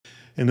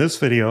In this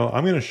video,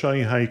 I'm going to show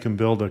you how you can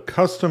build a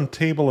custom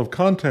table of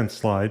contents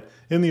slide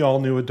in the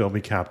all-new Adobe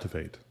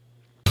Captivate.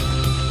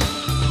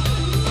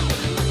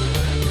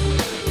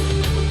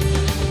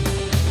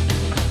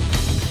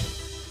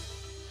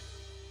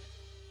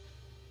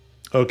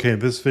 Okay,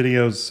 this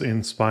video is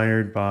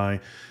inspired by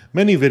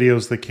many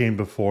videos that came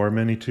before,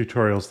 many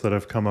tutorials that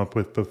I've come up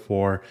with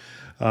before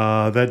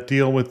that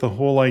deal with the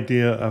whole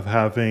idea of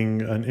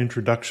having an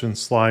introduction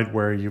slide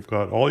where you've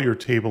got all your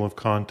table of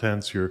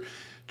contents, your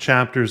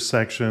chapters,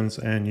 sections,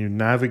 and you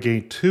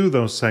navigate to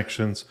those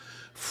sections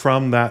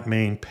from that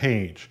main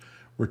page.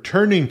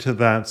 Returning to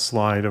that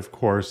slide, of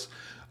course,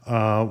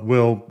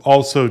 will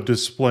also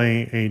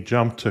display a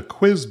jump to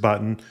quiz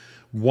button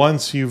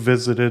once you've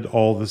visited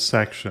all the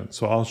sections.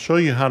 So I'll show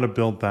you how to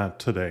build that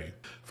today.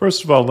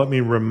 First of all, let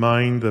me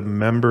remind the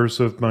members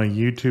of my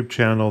YouTube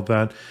channel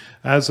that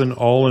as an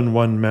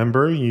all-in-one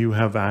member, you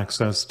have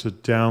access to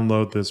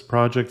download this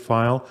project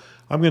file.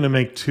 I'm going to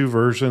make two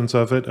versions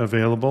of it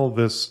available.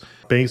 This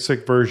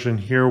basic version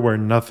here where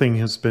nothing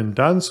has been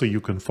done, so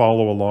you can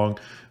follow along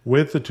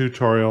with the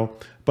tutorial,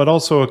 but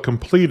also a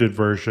completed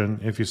version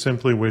if you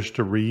simply wish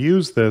to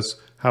reuse this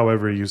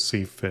however you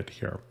see fit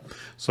here.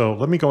 So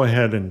let me go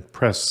ahead and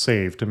press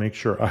save to make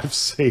sure I've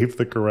saved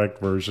the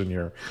correct version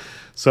here.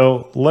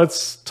 So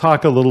let's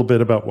talk a little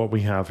bit about what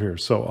we have here.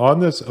 So on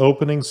this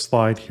opening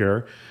slide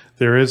here,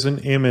 there is an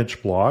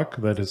image block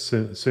that has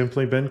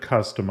simply been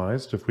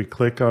customized. If we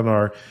click on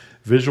our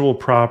visual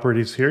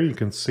properties here, you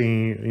can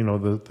see,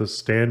 the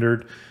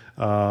standard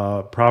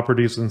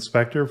properties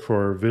inspector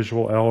for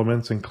visual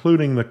elements,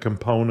 including the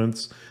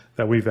components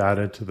that we've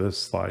added to this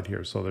slide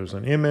here. So there's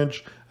an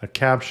image, a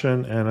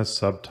caption, and a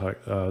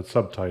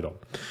subtitle.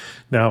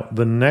 Now,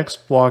 the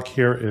next block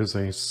here is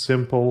a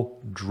simple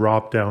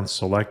drop-down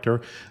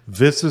selector.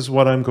 This is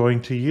what I'm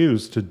going to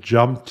use to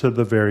jump to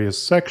the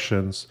various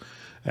sections,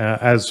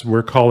 as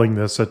we're calling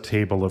this a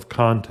table of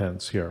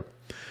contents here.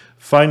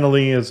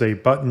 Finally is a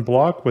button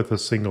block with a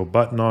single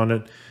button on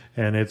it,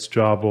 and its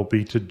job will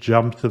be to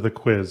jump to the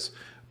quiz.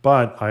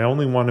 But I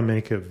only want to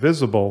make it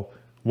visible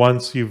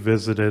once you've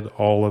visited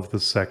all of the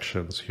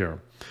sections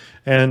here.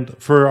 And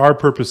for our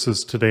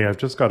purposes today, I've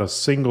just got a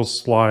single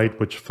slide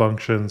which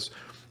functions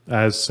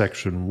as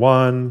section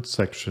 1,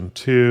 section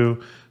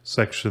 2,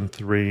 section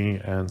 3,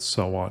 and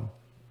so on.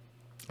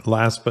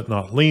 Last but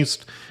not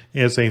least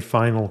is a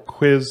final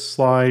quiz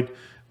slide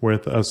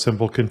with a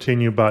simple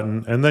continue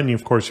button. And then,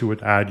 of course, you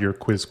would add your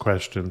quiz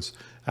questions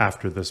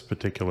after this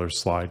particular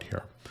slide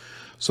here.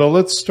 So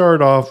let's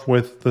start off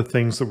with the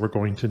things that we're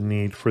going to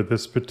need for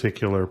this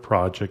particular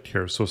project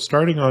here. So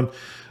starting on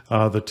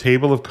the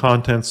table of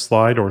contents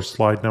slide, or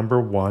slide number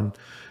 1,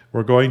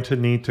 we're going to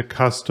need to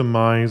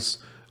customize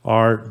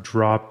our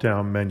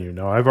drop-down menu.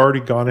 Now, I've already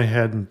gone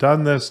ahead and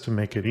done this to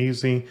make it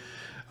easy.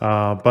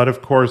 But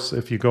of course,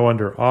 if you go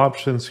under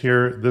options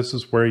here, this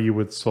is where you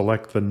would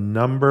select the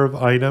number of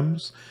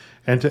items.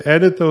 And to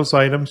edit those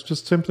items,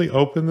 just simply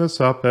open this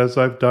up as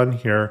I've done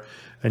here,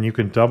 and you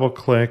can double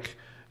click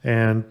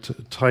and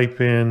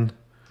type in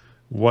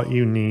what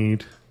you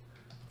need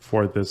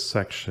for this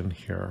section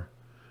here.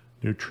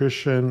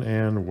 Nutrition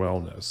and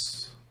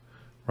wellness,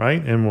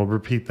 right? And we'll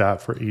repeat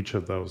that for each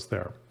of those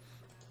there.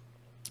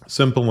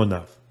 Simple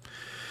enough.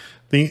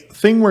 The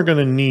thing we're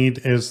going to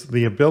need is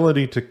the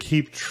ability to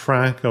keep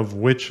track of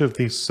which of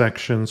these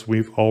sections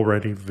we've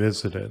already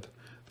visited.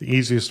 The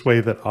easiest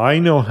way that I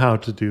know how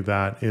to do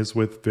that is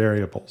with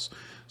variables.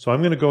 So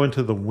I'm going to go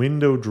into the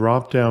window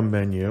drop-down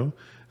menu,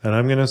 and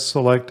I'm going to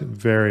select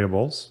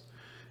variables,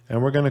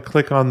 and we're going to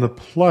click on the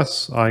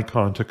plus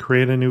icon to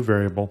create a new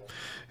variable,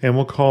 and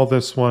we'll call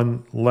this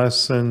one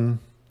lesson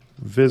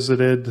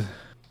visited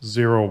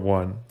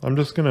 01. I'm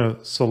just going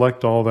to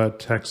select all that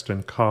text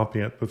and copy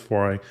it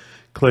before I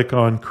click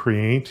on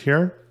create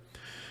here,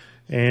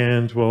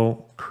 and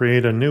we'll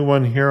create a new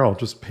one here. I'll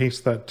just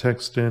paste that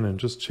text in and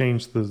just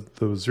change the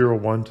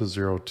 01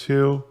 to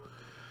 02,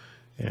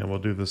 and we'll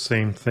do the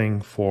same thing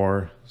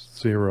for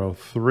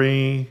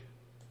 03,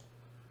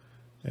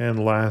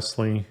 and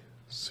lastly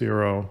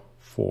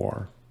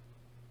 04.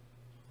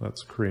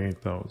 Let's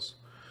create those.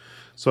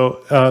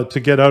 So to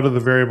get out of the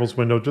variables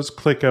window, just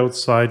click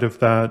outside of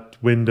that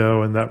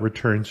window, and that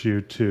returns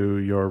you to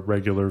your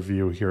regular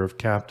view here of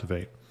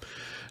Captivate.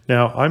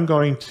 Now, I'm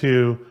going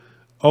to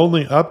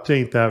only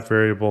update that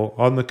variable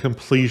on the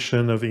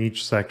completion of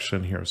each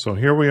section here. So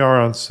here we are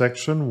on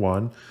section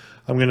 1.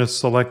 I'm going to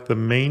select the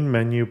main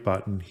menu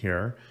button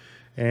here,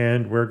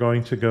 and we're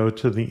going to go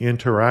to the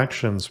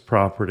interactions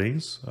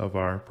properties of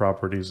our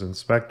properties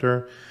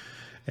inspector,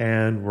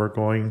 and we're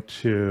going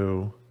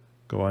to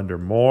go under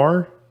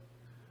more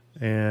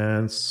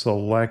and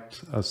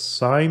select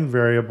assign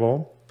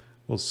variable.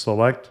 We'll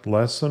select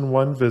lesson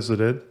 1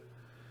 visited,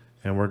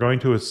 and we're going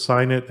to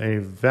assign it a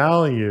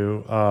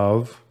value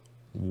of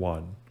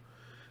 1.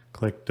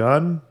 Click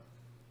done.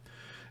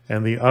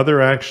 And the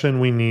other action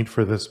we need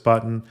for this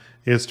button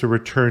is to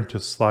return to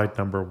slide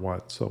number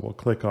 1. So we'll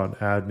click on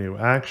add new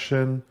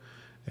action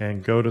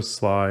and go to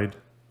slide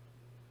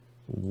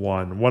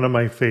 1. One of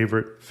my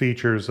favorite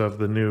features of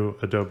the new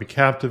Adobe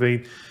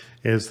Captivate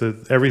is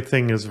that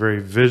everything is very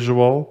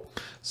visual.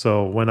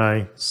 So when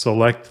I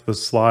select the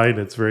slide,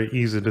 it's very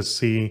easy to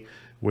see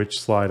which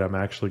slide I'm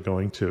actually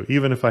going to,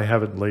 even if I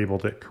haven't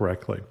labeled it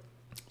correctly.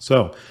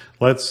 So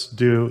let's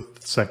do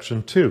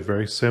section 2.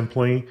 Very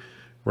simply,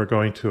 we're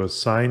going to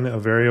assign a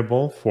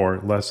variable for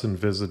lesson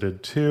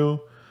visited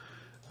to,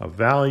 a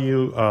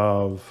value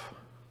of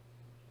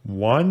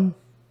 1,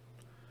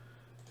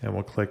 and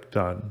we'll click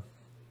done.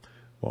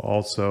 We'll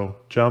also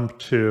jump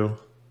to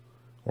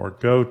or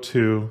go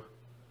to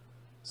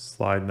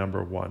slide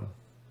number 1.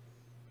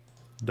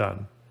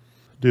 Done.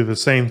 Do the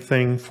same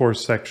thing for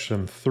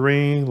section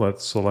 3.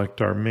 Let's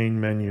select our main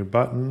menu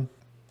button.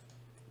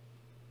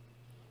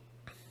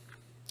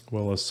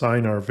 We'll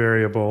assign our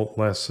variable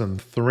lesson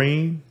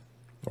 3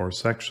 or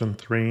section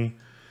 3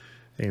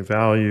 a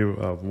value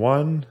of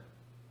 1.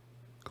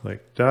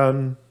 Click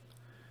done,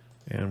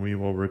 and we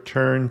will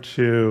return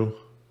to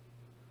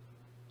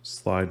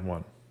slide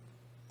 1.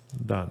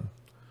 Done.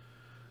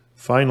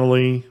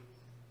 Finally,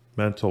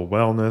 mental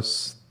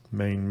wellness,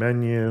 main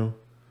menu.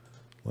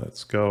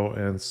 Let's go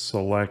and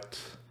select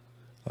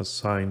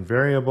assign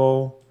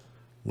variable,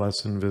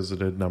 lesson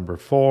visited number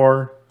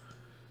 4,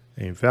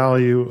 a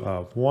value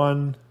of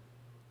 1,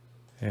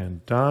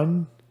 and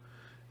done.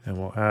 And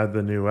we'll add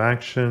the new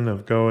action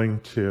of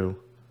going to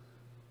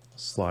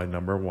slide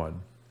number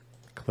 1.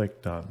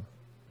 Click done.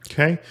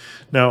 Okay,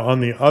 now on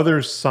the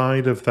other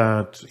side of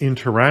that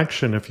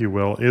interaction, if you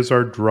will, is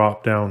our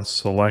drop-down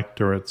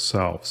selector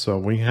itself. So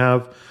we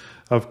have,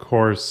 of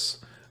course,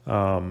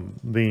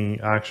 the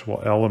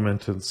actual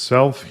element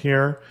itself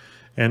here,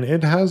 and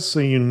it has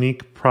a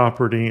unique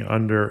property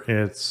under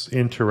its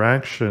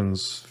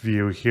interactions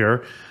view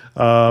here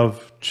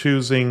of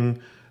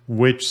choosing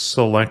which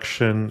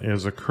selection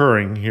is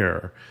occurring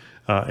here.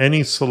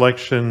 Any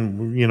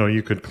selection,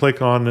 you could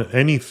click on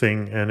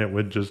anything and it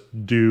would just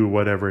do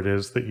whatever it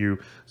is that you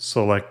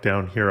select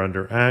down here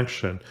under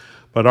action.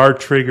 But our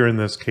trigger in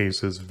this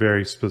case is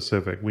very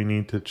specific. We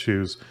need to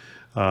choose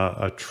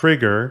a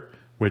trigger,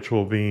 which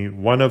will be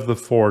one of the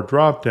 4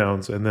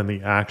 drop-downs, and then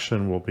the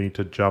action will be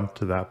to jump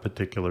to that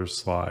particular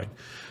slide.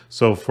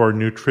 So for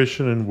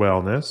nutrition and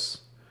wellness,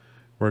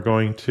 we're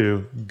going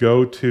to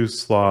go to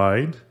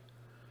slide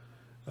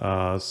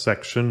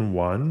section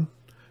 1.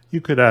 You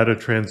could add a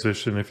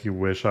transition if you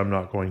wish. I'm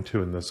not going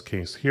to in this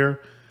case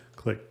here.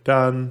 Click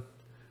done,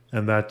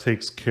 and that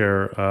takes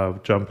care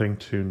of jumping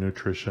to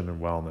nutrition and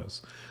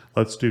wellness.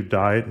 Let's do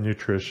diet and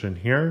nutrition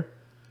here.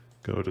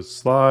 Go to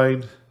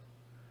slide,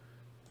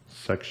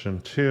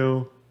 section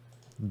 2,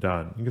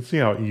 done. You can see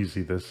how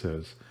easy this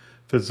is.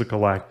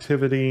 Physical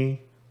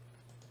activity,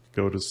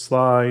 go to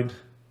slide,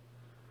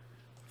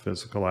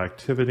 physical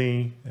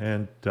activity,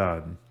 and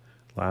done.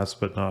 Last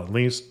but not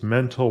least,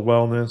 mental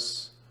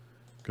wellness.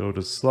 Go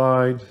to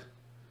slide,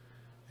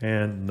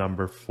 and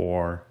number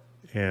 4,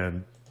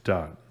 and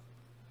done.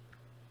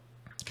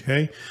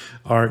 Okay,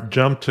 our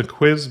jump to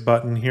quiz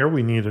button here,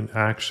 we need an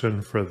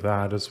action for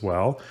that as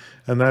well.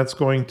 And that's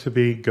going to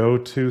be go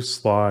to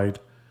slide,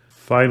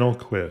 final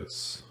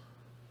quiz,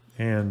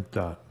 and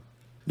done.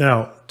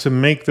 Now, to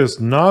make this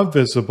not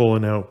visible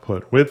in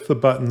output with the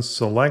button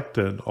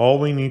selected, all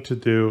we need to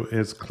do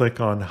is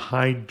click on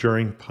hide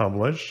during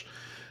publish.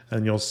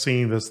 And you'll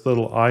see this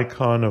little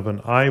icon of an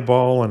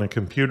eyeball and a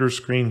computer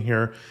screen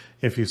here.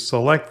 If you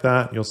select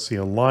that, you'll see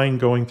a line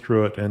going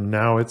through it, and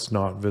now it's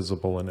not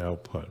visible in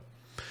output.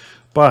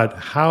 But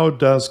how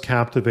does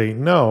Captivate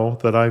know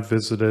that I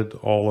visited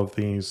all of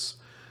these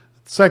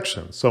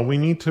sections? So we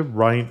need to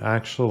write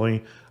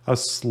actually a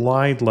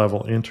slide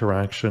level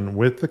interaction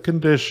with the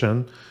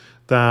condition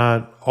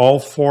that all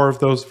 4 of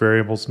those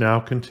variables now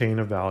contain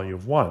a value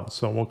of 1.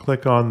 So we'll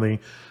click on the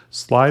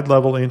slide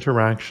level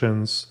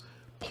interactions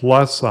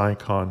plus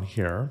icon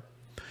here,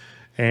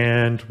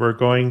 and we're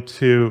going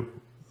to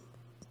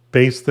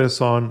base this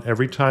on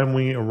every time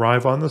we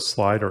arrive on the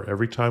slide or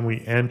every time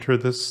we enter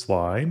this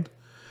slide,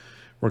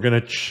 we're going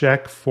to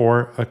check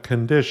for a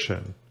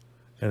condition,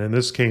 and in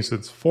this case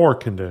it's 4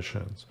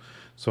 conditions.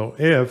 So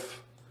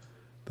if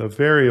the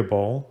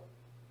variable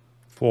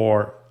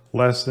for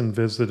lesson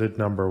visited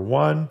number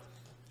 1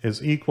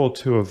 is equal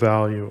to a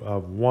value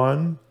of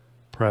 1,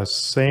 press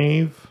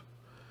save,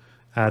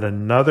 add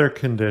another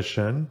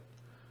condition.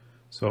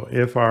 So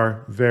if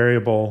our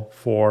variable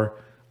for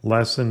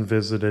lesson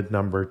visited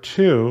number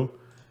 2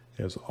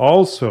 is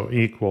also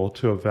equal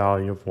to a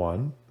value of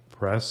 1,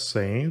 press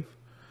save,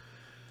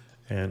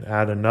 and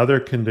add another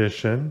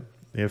condition.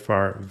 If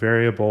our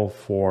variable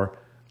for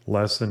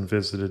lesson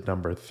visited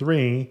number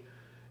 3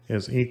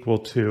 is equal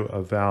to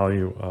a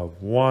value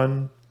of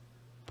 1,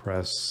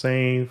 press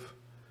save,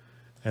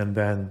 and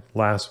then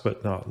last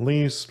but not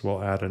least,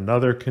 we'll add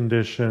another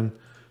condition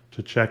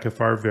to check if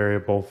our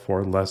variable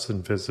for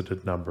lesson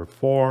visited number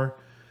 4,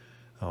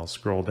 I'll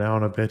scroll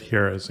down a bit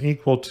here, is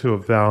equal to a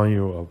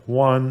value of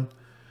 1,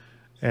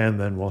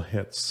 and then we'll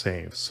hit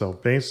save. So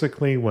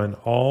basically when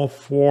all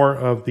 4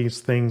 of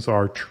these things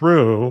are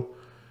true,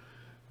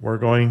 we're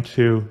going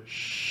to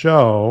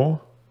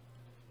show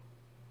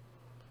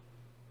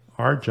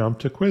our jump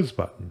to quiz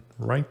button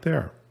right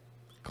there.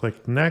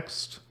 Click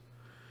next,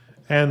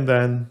 and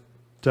then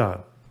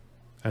done.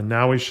 And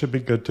now we should be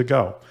good to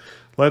go.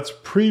 Let's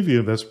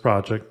preview this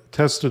project,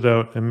 test it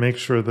out, and make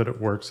sure that it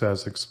works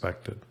as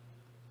expected.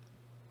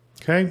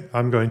 Okay,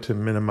 I'm going to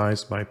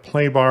minimize my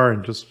play bar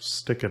and just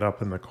stick it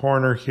up in the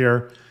corner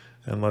here,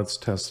 and let's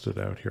test it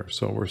out here.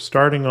 So we're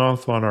starting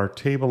off on our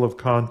table of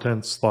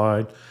contents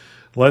slide.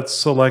 Let's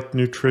select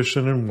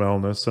nutrition and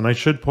wellness, and I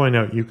should point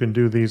out you can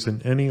do these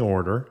in any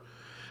order.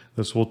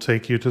 This will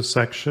take you to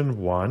section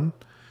 1,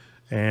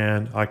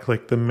 and I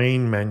click the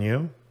main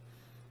menu.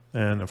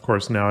 And of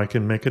course, now I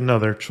can make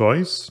another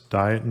choice,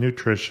 diet,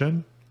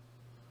 nutrition.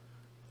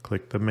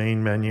 Click the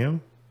main menu.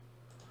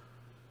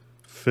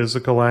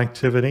 Physical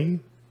activity,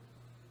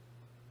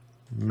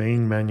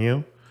 main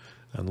menu.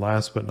 And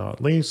last but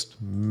not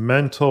least,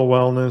 mental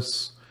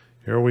wellness.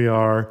 Here we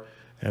are.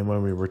 And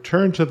when we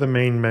return to the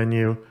main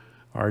menu,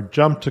 our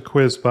jump to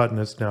quiz button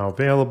is now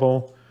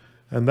available.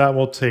 And that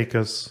will take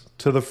us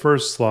to the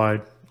first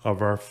slide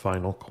of our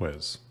final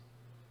quiz.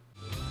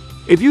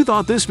 If you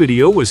thought this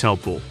video was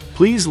helpful,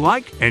 please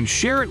like and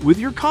share it with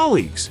your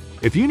colleagues.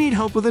 If you need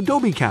help with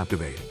Adobe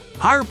Captivate,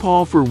 hire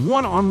Paul for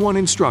one-on-one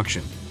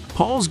instruction.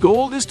 Paul's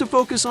goal is to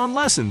focus on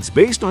lessons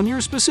based on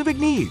your specific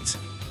needs.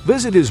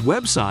 Visit his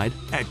website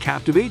at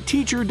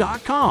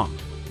captivateteacher.com.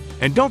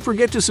 And don't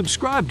forget to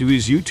subscribe to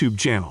his YouTube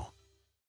channel.